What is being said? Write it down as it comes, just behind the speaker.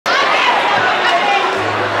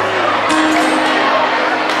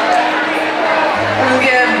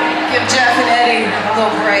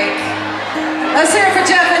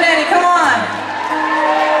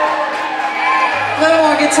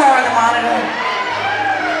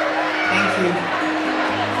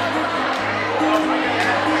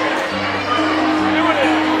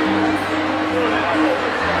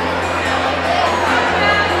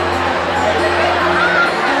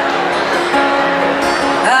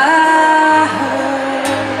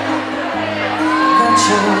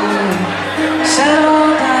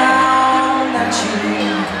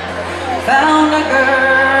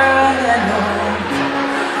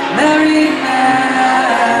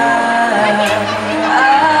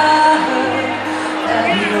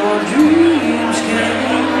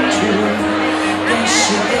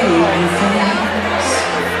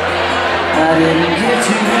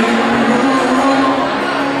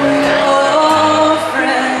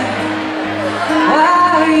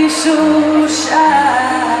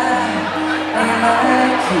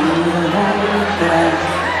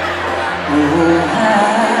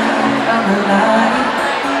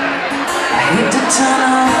turn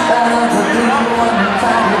up out of the blue,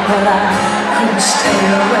 uninvited, but I couldn't stay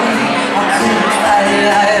away. I couldn't fight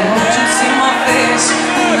it. I had hoped you'd see my face,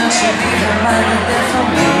 and that you'd be reminded that for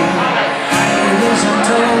me it isn't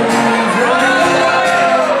over.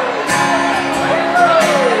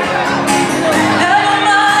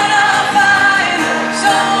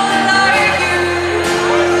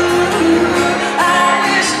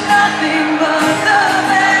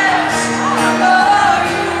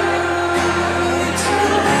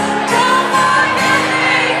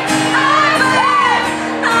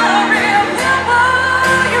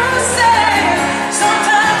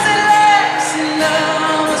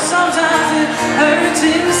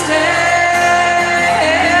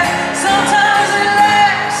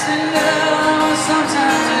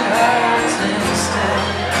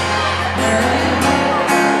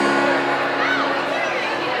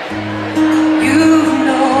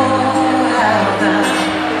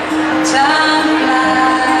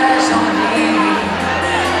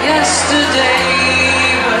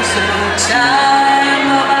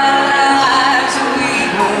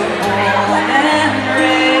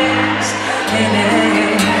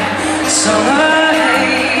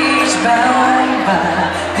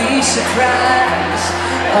 Surprise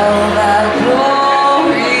of our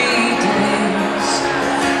glory days.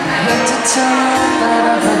 I hate to turn out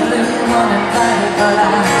of the blue, uninvited, but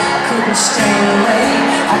I couldn't stay away.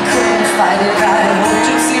 I couldn't fight it. I hoped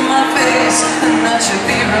you'd see my face, and that you'd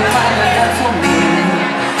be reminded that for me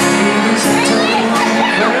it isn't over.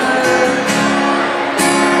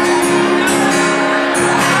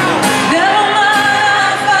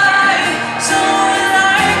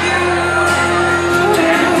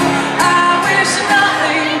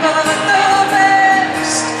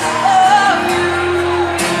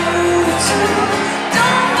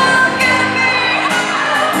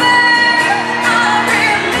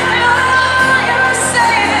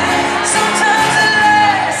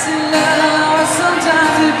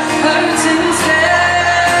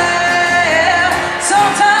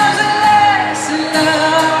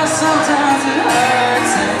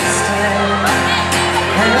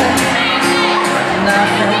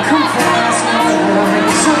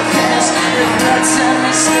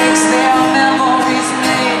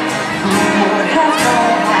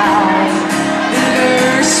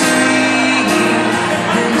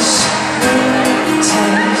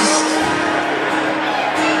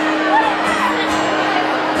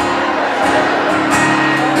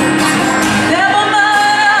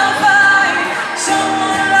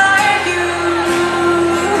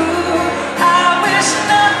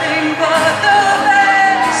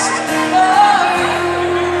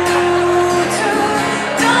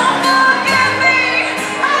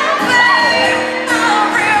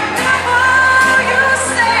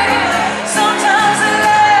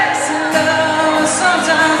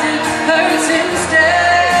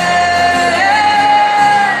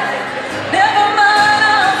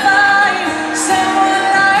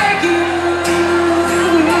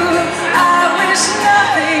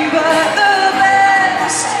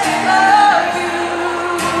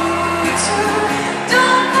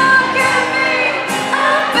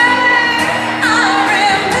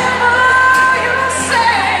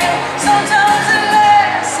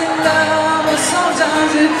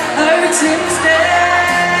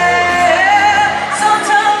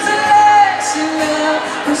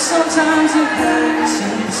 Sometimes it hurts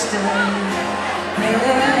instead.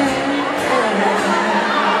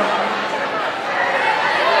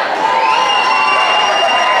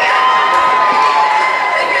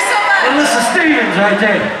 Alyssa Stevens right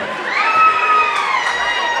there.